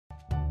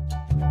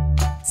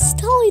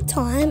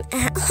Storytime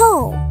at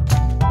Home.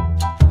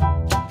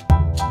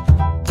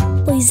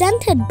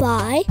 Presented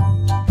by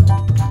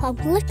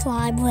Public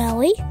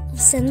Library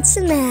of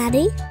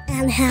Cincinnati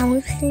and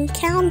Hamilton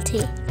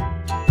County.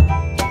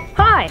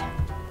 Hi,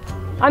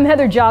 I'm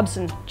Heather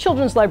Jobson,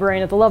 Children's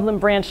Librarian at the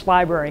Loveland Branch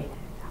Library.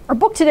 Our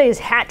book today is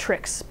Hat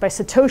Tricks by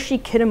Satoshi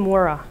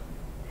Kitamura.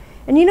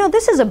 And you know,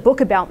 this is a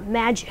book about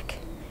magic,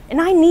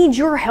 and I need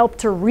your help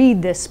to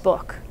read this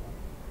book.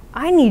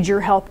 I need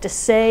your help to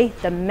say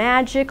the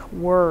magic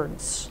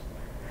words.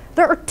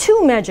 There are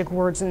two magic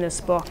words in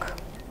this book.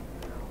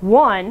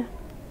 One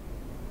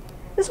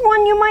is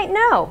one you might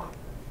know.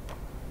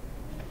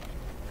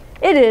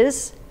 It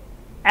is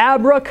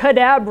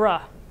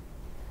abracadabra.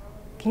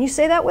 Can you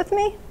say that with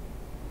me?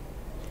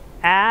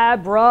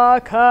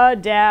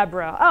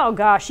 Abracadabra. Oh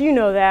gosh, you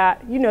know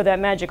that. You know that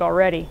magic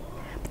already.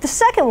 But the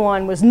second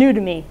one was new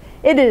to me.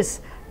 It is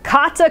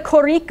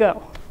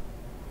katakurico.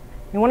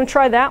 You want to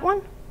try that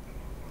one?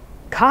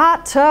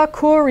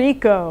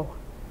 Katakurico.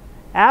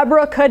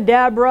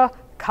 Abracadabra,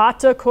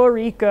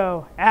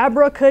 katakurico.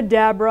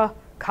 Abracadabra,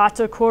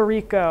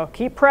 katakurico.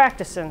 Keep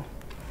practicing,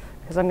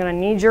 because I'm going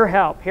to need your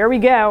help. Here we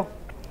go.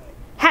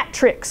 Hat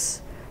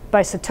Tricks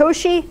by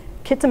Satoshi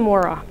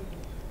Kitamura.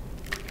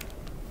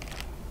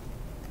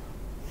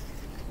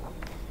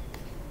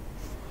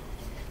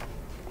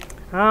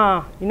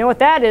 Ah, you know what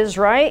that is,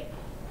 right?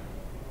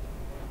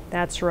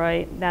 That's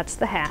right, that's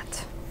the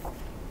hat.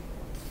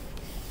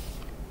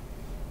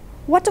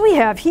 What do we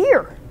have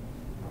here?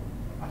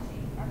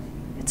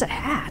 It's a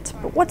hat,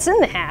 but what's in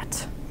the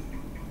hat?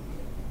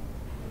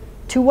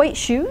 Two white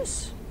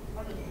shoes?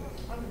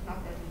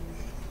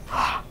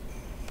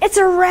 It's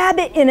a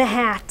rabbit in a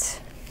hat.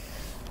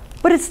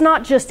 But it's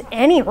not just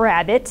any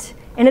rabbit,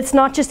 and it's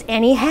not just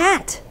any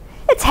hat.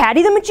 It's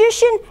Hattie the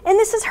Magician, and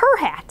this is her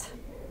hat.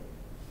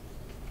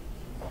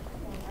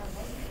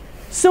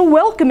 So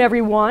welcome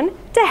everyone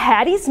to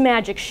Hattie's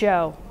Magic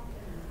Show.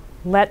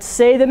 Let's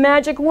say the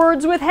magic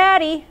words with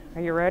Hattie. Are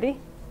you ready?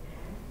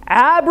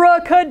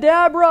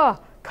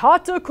 Abracadabra,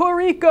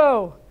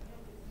 katakurico.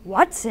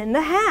 What's in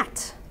the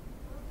hat?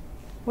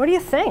 What do you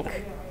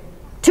think?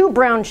 Two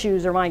brown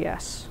shoes are my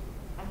guess.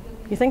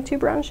 You think two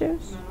brown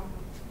shoes?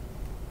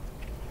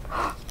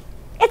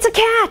 It's a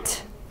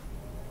cat.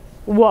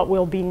 What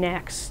will be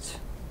next?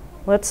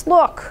 Let's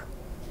look.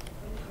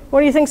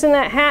 What do you think's in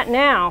that hat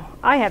now?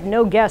 I have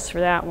no guess for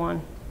that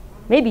one.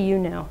 Maybe you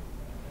know.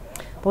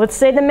 But let's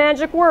say the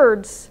magic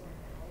words.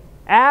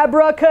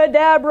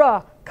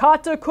 Abracadabra,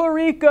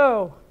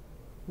 katakurico.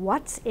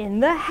 What's in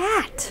the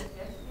hat?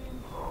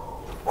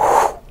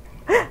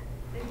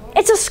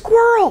 It's a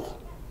squirrel.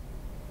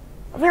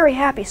 A very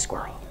happy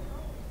squirrel.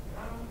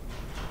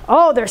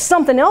 Oh, there's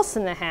something else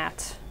in the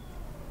hat.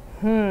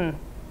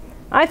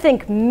 I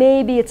think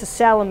maybe it's a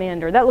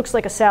salamander. That looks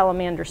like a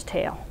salamander's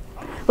tail.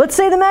 Let's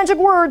say the magic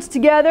words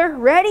together.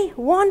 Ready?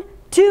 1,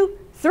 2,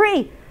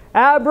 3.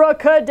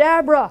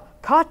 Abracadabra,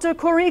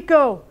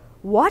 katakurico.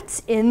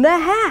 What's in the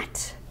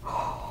hat?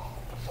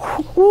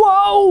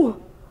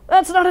 Whoa!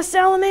 That's not a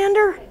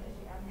salamander.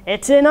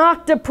 It's an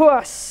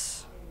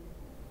octopus.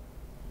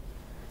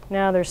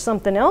 Now there's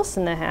something else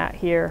in the hat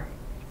here.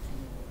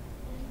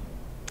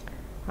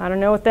 I don't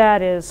know what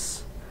that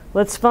is.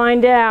 Let's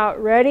find out.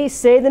 Ready?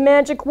 Say the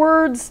magic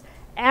words.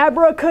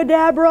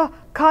 Abracadabra,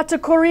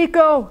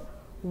 katakurico.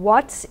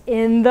 What's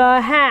in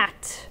the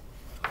hat?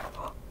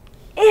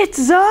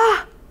 It's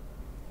a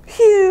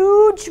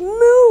huge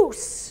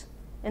moose.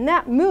 And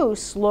that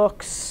moose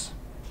looks,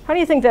 how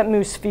do you think that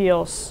moose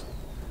feels?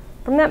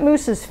 From that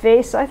moose's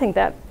face, I think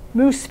that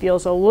moose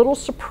feels a little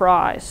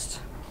surprised.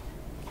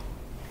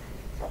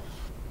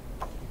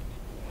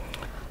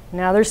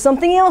 Now there's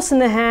something else in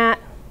the hat.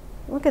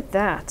 Look at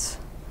that.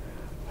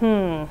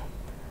 I'm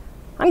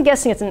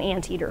guessing it's an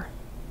anteater.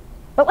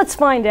 But let's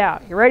find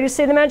out. You ready to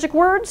say the magic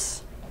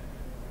words?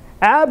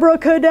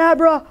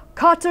 Abracadabra,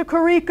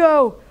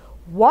 katakurico.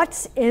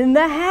 What's in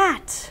the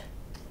hat?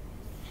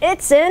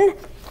 It's an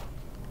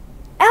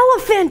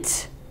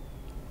elephant.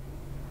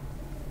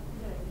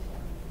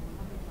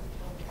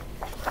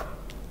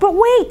 But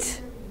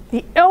wait,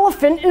 the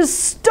elephant is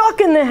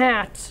stuck in the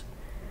hat.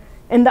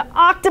 And the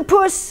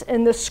octopus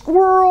and the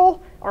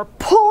squirrel are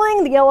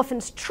pulling the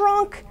elephant's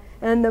trunk,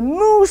 and the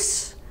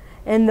moose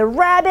and the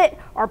rabbit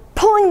are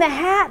pulling the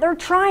hat. They're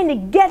trying to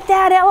get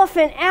that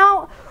elephant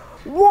out.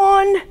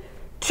 1,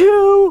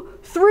 2,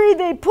 3,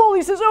 they pull.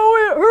 He says,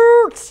 oh, it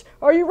hurts.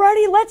 Are you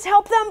ready? Let's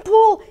help them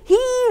pull.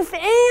 Heave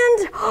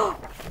and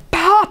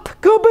pop,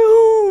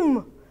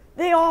 kaboom.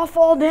 They all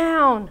fall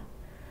down.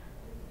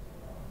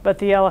 But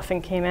the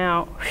elephant came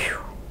out. Whew.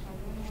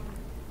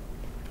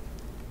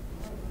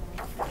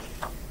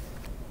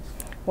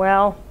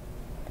 Well,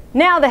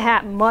 now the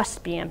hat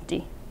must be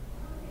empty.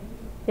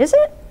 Is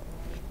it?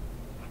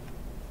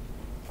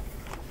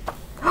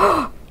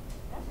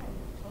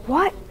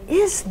 What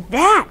is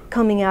that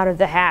coming out of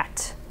the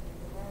hat?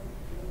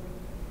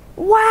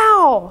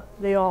 Wow,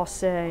 they all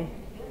say.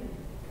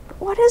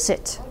 What is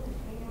it?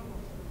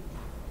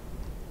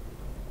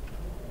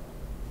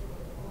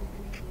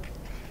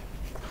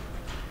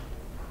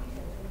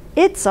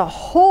 It's a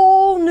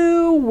whole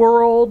new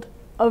world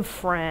of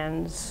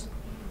friends.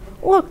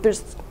 Look,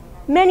 there's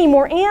many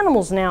more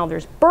animals now.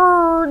 There's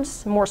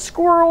birds, more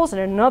squirrels,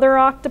 and another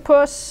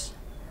octopus.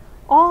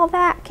 All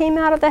that came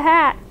out of the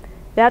hat.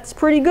 That's a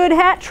pretty good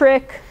hat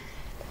trick.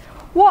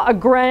 What a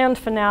grand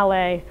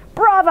finale.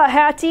 Brava,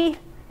 Hattie,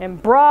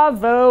 and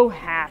bravo,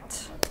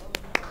 Hat.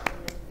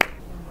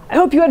 I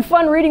hope you had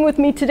fun reading with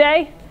me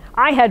today.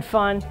 I had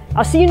fun.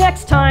 I'll see you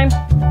next time.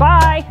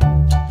 Bye.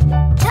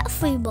 Get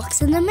free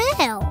books in the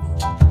mail.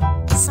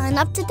 Sign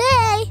up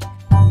today.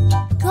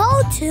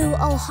 Go to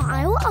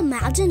Ohio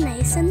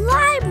Imagination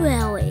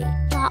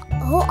Library.org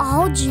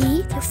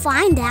to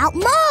find out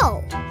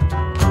more.